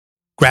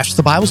Grasp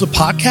the Bible is a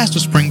podcast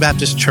of Spring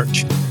Baptist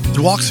Church that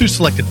walks through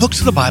selected books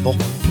of the Bible,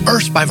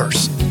 verse by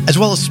verse, as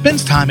well as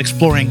spends time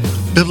exploring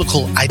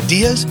biblical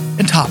ideas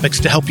and topics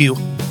to help you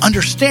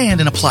understand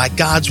and apply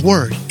God's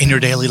Word in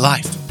your daily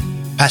life.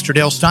 Pastor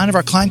Dale Stein of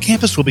our Klein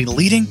campus will be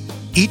leading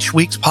each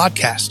week's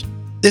podcast.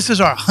 This is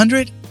our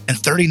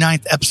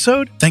 139th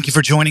episode. Thank you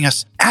for joining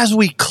us as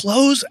we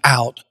close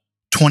out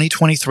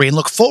 2023 and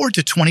look forward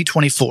to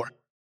 2024.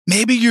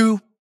 Maybe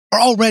you are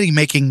already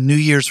making New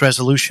Year's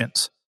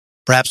resolutions.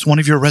 Perhaps one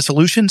of your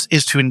resolutions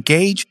is to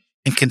engage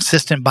in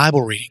consistent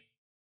Bible reading.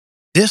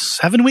 This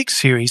 7-week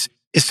series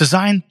is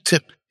designed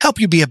to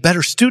help you be a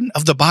better student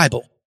of the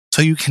Bible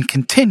so you can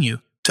continue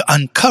to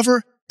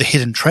uncover the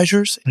hidden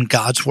treasures in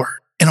God's Word.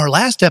 In our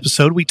last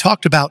episode, we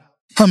talked about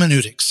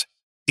hermeneutics,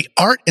 the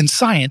art and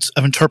science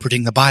of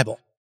interpreting the Bible.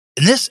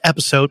 In this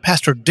episode,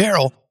 Pastor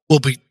Daryl will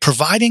be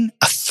providing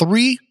a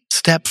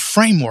 3-step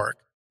framework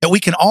that we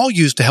can all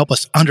use to help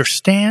us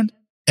understand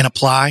and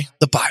apply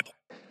the Bible.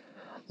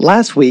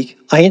 Last week,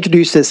 I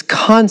introduced this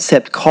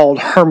concept called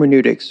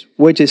hermeneutics,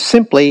 which is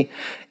simply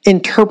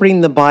interpreting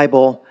the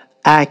Bible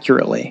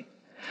accurately.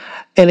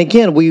 And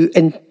again, we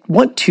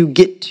want to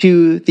get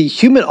to the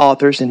human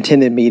author's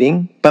intended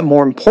meaning, but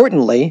more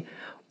importantly,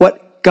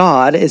 what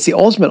God, as the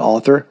ultimate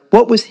author,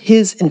 what was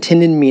his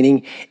intended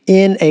meaning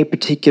in a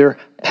particular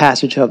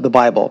passage of the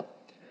Bible.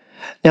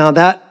 Now,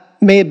 that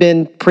may have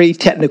been pretty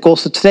technical,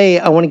 so today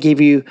I want to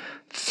give you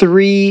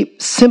 3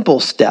 simple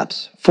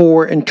steps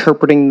for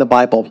interpreting the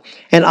Bible.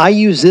 And I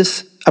use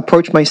this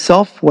approach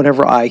myself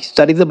whenever I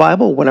study the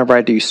Bible, whenever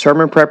I do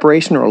sermon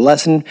preparation or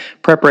lesson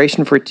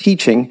preparation for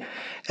teaching.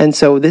 And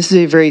so this is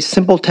a very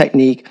simple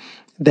technique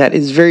that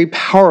is very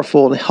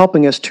powerful in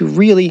helping us to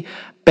really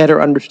better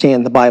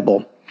understand the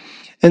Bible.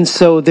 And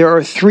so there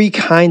are 3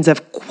 kinds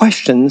of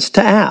questions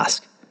to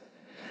ask.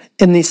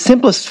 In the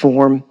simplest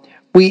form,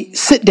 we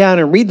sit down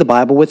and read the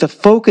Bible with a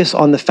focus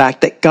on the fact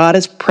that God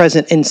is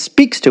present and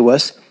speaks to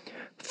us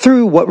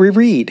through what we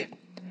read.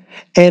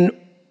 And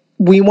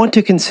we want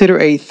to consider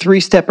a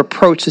 3-step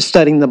approach to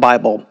studying the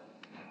Bible.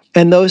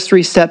 And those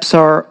 3 steps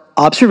are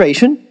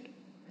observation,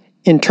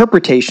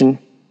 interpretation,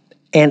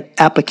 and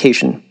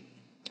application.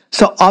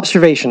 So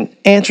observation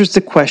answers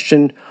the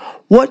question,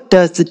 what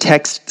does the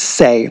text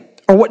say?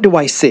 Or what do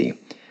I see?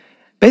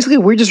 Basically,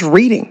 we're just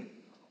reading.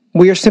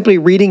 We are simply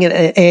reading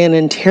and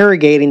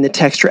interrogating the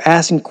text or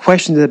asking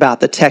questions about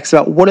the text,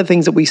 about what are the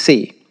things that we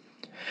see.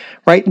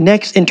 Right?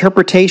 Next,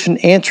 interpretation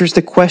answers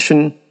the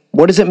question,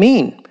 what does it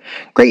mean?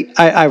 Great,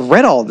 I've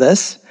read all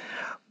this.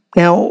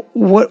 Now,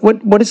 what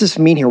does this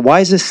mean here?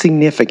 Why is this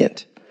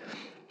significant?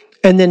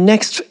 And then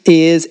next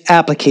is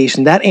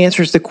application. That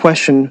answers the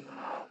question,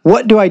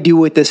 what do I do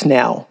with this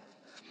now?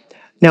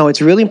 Now,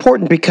 it's really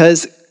important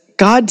because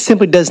God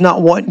simply does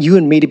not want you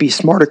and me to be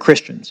smarter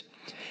Christians.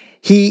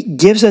 He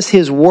gives us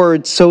his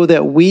word so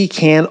that we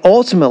can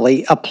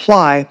ultimately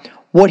apply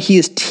what he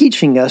is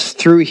teaching us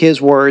through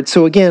his word.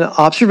 So again,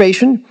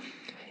 observation,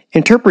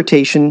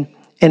 interpretation,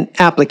 and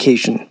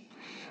application,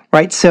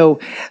 right? So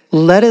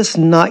let us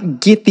not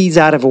get these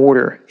out of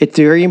order. It's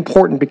very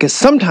important because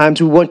sometimes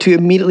we want to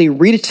immediately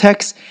read a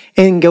text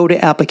and go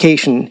to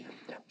application.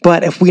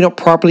 But if we don't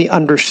properly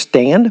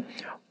understand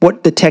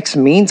what the text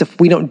means, if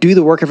we don't do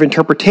the work of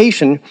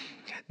interpretation,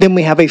 then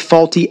we have a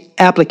faulty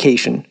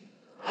application.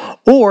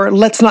 Or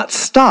let's not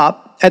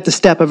stop at the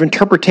step of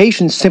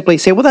interpretation, simply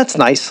say, well, that's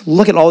nice.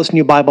 Look at all this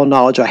new Bible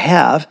knowledge I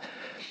have.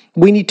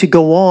 We need to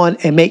go on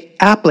and make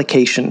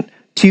application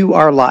to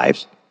our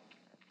lives.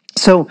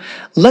 So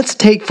let's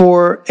take,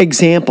 for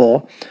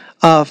example,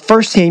 1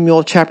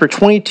 Samuel chapter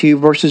 22,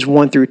 verses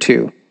 1 through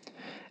 2.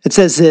 It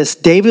says this,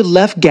 David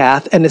left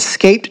Gath and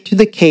escaped to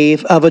the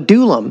cave of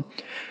Adullam.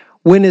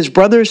 When his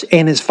brothers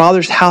and his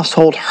father's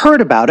household heard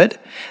about it,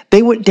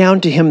 they went down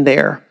to him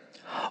there.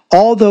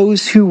 All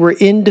those who were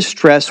in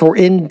distress or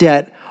in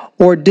debt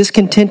or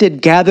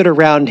discontented gathered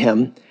around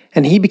him,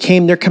 and he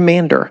became their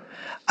commander.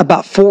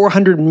 About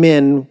 400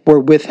 men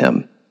were with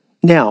him.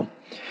 Now,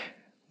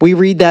 we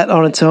read that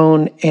on its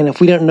own, and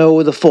if we don't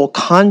know the full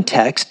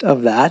context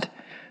of that,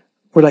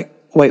 we're like,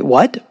 wait,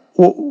 what?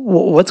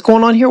 What's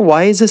going on here?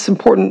 Why is this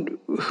important?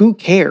 Who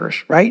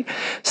cares, right?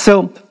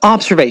 So,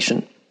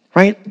 observation,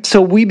 right?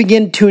 So we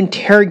begin to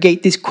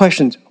interrogate these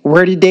questions.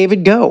 Where did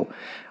David go?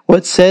 Well,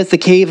 it says the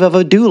cave of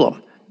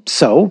Adullam.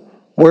 So,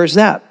 where's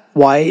that?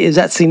 Why is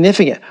that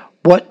significant?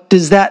 What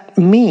does that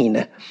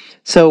mean?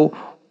 So,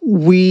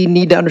 we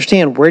need to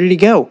understand, where did he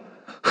go?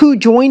 Who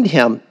joined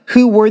him?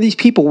 Who were these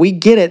people? We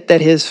get it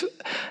that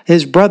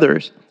his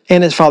brothers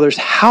and his father's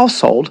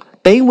household,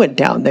 they went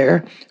down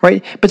there,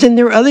 right? But then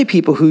there were other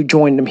people who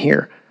joined him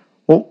here.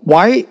 Well,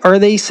 why are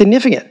they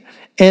significant?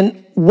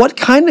 And what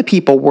kind of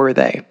people were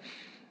they?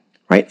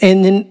 Right?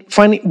 And then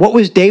finally, what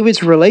was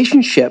David's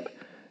relationship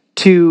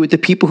to the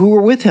people who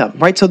were with him,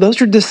 right? So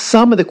those are just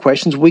some of the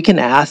questions we can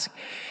ask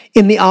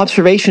in the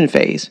observation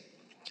phase.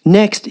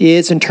 Next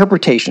is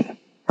interpretation,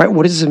 right?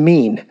 What does it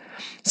mean?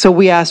 So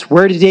we ask,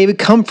 where did David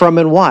come from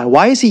and why?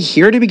 Why is he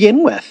here to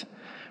begin with,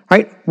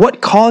 right? What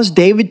caused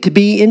David to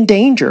be in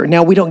danger?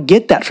 Now, we don't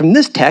get that from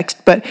this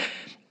text, but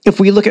if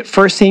we look at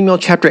 1 Samuel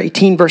chapter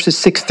 18, verses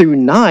 6 through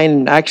 9,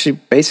 and actually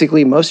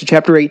basically most of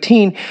chapter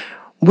 18,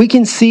 we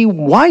can see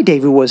why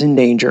David was in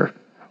danger.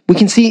 We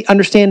can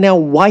understand now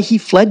why he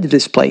fled to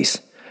this place.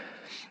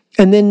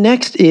 And then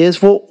next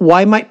is, well,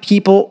 why might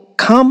people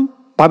come?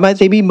 Why might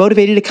they be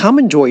motivated to come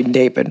and join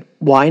David?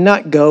 Why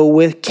not go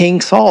with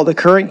King Saul, the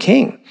current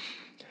king?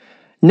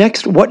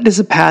 Next, what does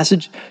the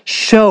passage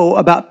show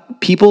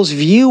about people's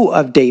view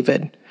of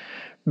David?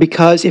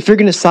 Because if you're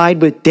going to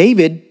side with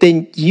David,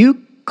 then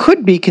you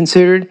could be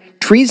considered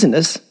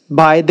treasonous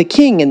by the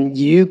king, and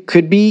you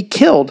could be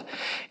killed.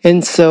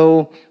 And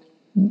so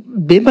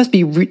they must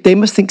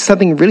think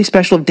something really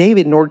special of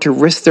David in order to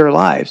risk their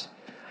lives.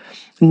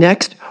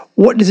 Next,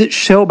 what does it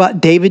show about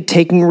David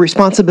taking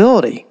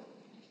responsibility?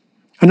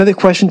 Another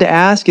question to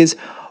ask is,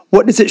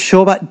 what does it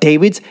show about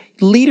David's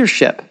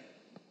leadership?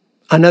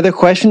 Another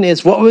question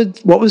is, what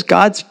was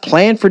God's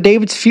plan for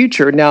David's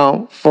future?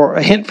 Now, for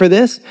a hint for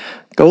this,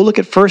 go look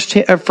at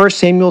 1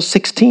 Samuel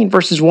 16,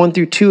 verses 1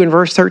 through 2 and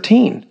verse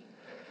 13.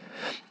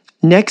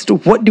 Next,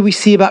 what do we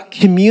see about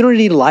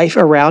community life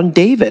around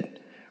David?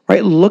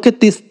 Right? Look at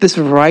this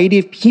variety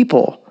of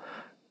people.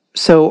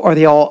 So are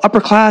they all upper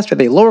class? Are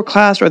they lower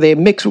class? Are they a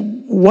mix?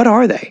 What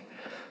are they?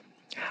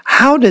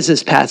 How does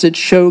this passage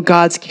show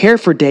God's care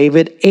for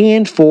David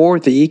and for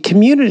the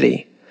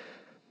community?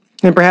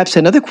 And perhaps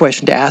another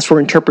question to ask for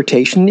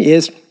interpretation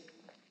is,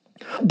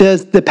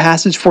 does the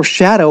passage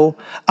foreshadow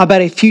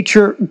about a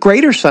future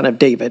greater son of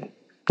David?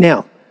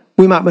 Now,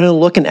 we might want to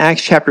look in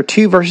Acts chapter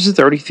 2, verses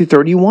 30 through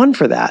 31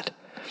 for that.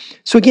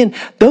 So again,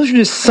 those are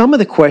just some of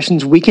the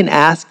questions we can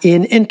ask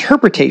in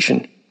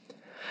interpretation.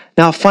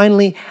 Now,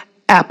 finally,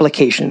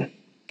 application.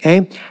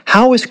 Okay?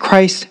 How is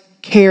Christ's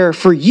care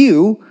for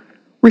you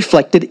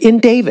reflected in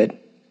David?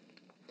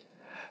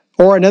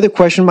 Or another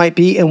question might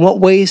be, in what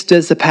ways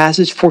does the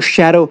passage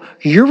foreshadow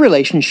your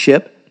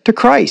relationship to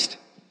Christ?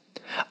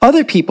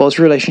 Other people's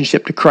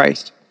relationship to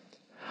Christ?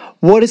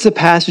 What does the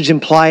passage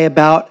imply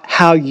about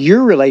how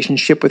your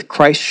relationship with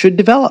Christ should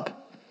develop?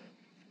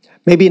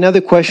 Maybe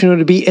another question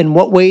would be, in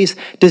what ways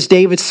does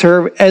David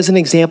serve as an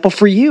example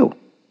for you?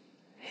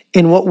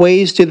 In what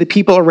ways do the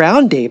people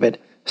around David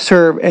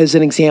serve as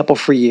an example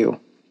for you?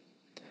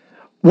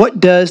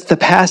 What does the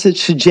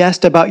passage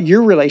suggest about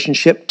your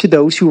relationship to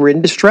those who are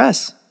in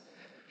distress?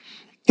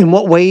 In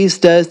what ways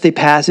does the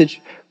passage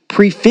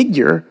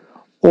prefigure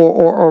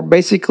or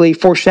basically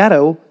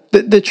foreshadow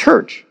the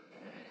church?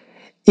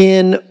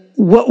 In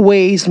what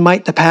ways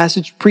might the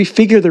passage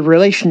prefigure the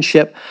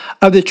relationship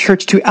of the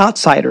church to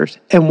outsiders?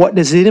 And what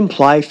does it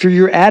imply for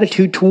your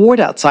attitude toward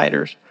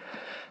outsiders?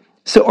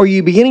 So are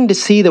you beginning to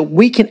see that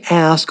we can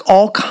ask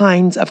all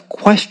kinds of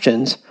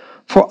questions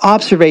for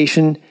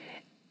observation,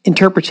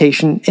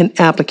 interpretation, and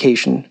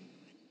application?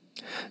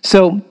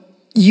 So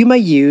you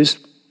may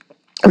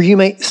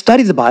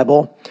study the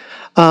Bible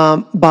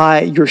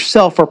by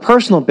yourself for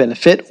personal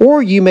benefit,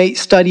 or you may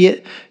study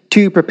it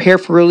to prepare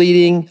for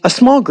leading a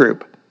small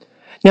group.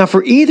 Now,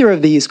 for either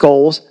of these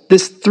goals,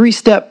 this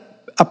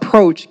three-step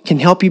approach can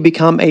help you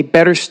become a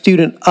better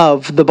student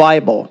of the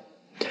Bible.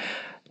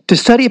 To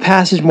study a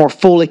passage more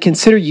fully,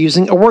 consider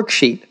using a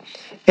worksheet.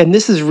 And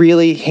this is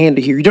really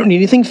handy here. You don't need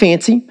anything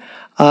fancy.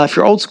 If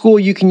you're old school,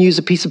 you can use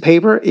a piece of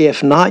paper.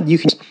 If not, you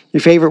can use your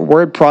favorite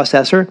word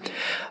processor.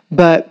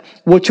 But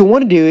what you'll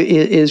want to do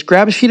is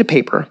grab a sheet of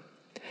paper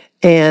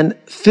and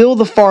fill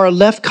the far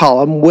left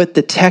column with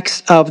the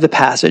text of the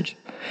passage.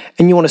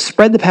 And you want to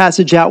spread the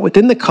passage out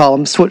within the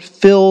column so it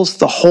fills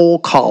the whole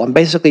column,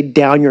 basically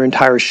down your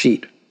entire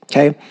sheet.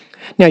 Okay?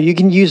 Now, you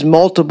can use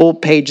multiple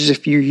pages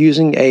if you're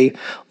using a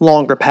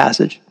longer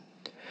passage.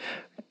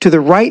 To the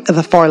right of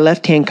the far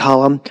left-hand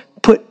column,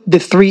 put the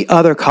three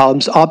other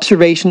columns: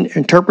 observation,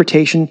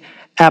 interpretation,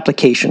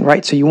 application,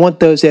 right? So you want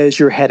those as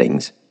your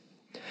headings.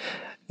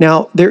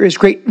 Now, there is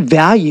great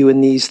value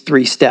in these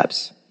three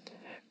steps.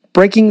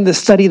 Breaking the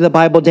study of the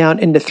Bible down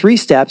into three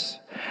steps,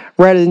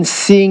 rather than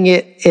seeing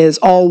it as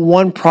all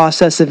one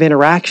process of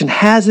interaction,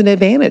 has an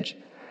advantage.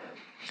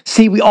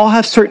 See, we all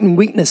have certain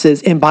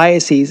weaknesses and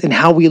biases in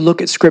how we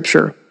look at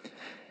Scripture.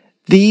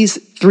 These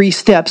three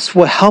steps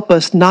will help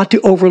us not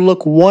to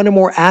overlook one or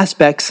more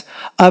aspects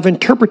of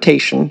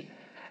interpretation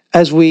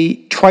as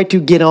we try to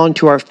get on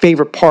to our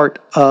favorite part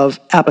of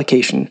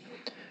application.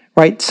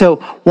 Right? So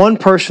one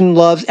person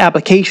loves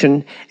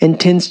application and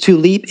tends to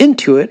leap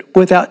into it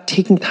without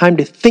taking time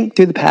to think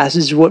through the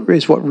passage what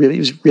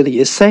really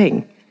is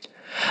saying.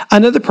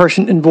 Another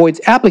person avoids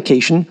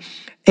application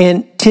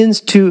and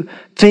tends to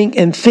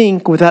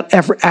think without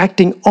ever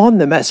acting on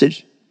the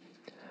message.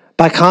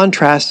 By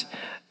contrast,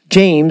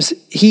 James,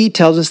 he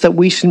tells us that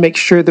we should make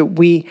sure that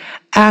we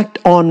act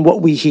on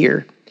what we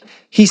hear.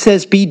 He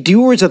says, be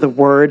doers of the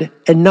word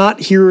and not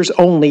hearers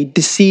only,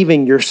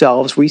 deceiving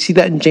yourselves. We see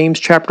that in James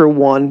chapter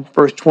 1,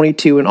 verse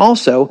 22, and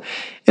also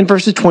in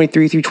verses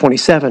 23 through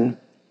 27.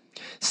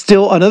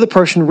 Still, another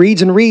person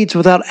reads and reads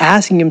without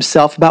asking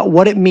himself about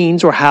what it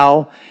means or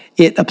how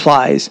it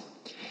applies.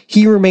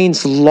 He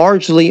remains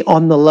largely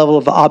on the level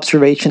of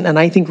observation, and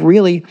I think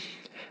really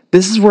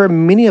this is where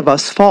many of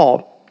us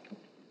fall.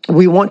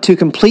 we want to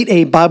complete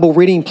a Bible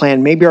reading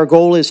plan. Maybe our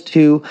goal is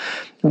to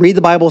read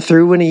the Bible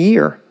through in a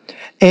year.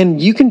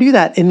 And you can do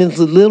that in as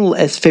little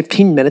as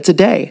 15 minutes a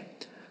day.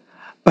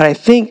 But I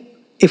think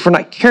if we're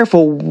not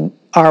careful,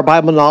 our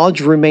Bible knowledge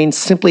remains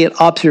simply an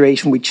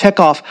observation. We check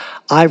off,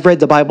 I've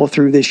read the Bible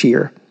through this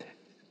year.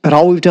 But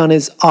all we've done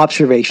is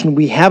observation.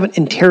 We haven't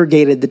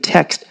interrogated the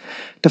text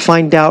to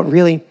find out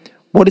really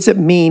what does it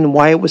mean,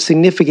 why it was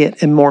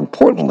significant, and more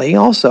importantly,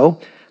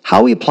 also,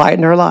 how we apply it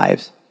in our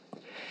lives.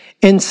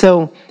 And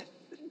so,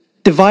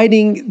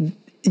 dividing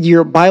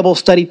your Bible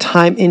study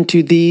time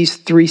into these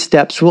 3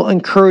 steps will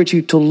encourage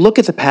you to look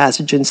at the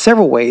passage in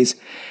several ways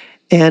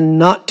and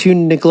not to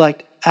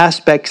neglect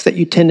aspects that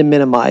you tend to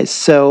minimize.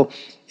 So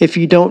if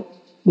you don't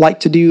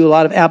like to do a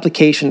lot of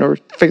application or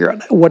figure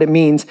out what it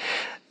means,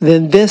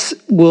 then this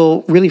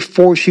will really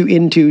force you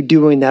into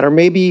doing that. Or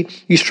maybe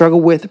you struggle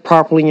with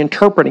properly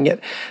interpreting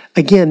it.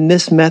 Again,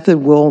 this method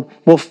will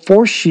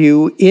force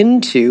you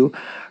into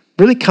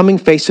really coming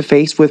face to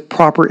face with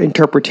proper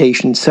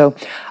interpretation. So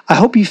I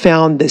hope you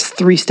found this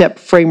 3-step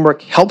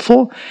framework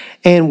helpful,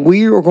 and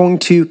we are going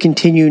to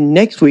continue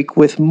next week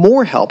with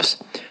more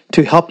helps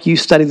to help you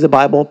study the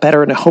Bible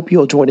better, and I hope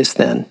you'll join us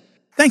then.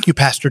 Thank you,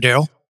 Pastor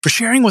Daryl, for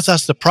sharing with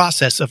us the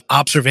process of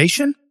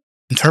observation,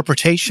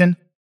 interpretation,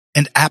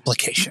 and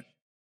application.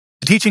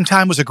 The teaching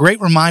time was a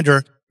great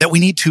reminder that we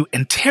need to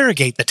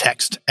interrogate the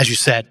text, as you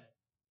said.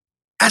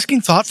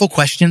 Asking thoughtful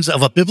questions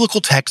of a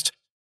biblical text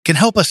can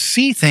help us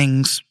see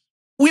things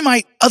we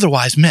might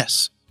otherwise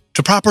miss,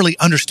 to properly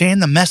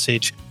understand the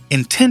message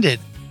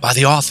intended by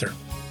the author,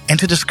 and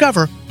to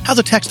discover how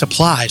the text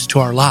applies to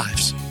our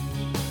lives.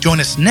 Join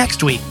us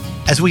next week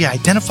as we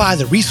identify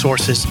the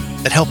resources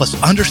that help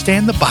us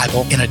understand the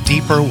Bible in a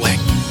deeper way.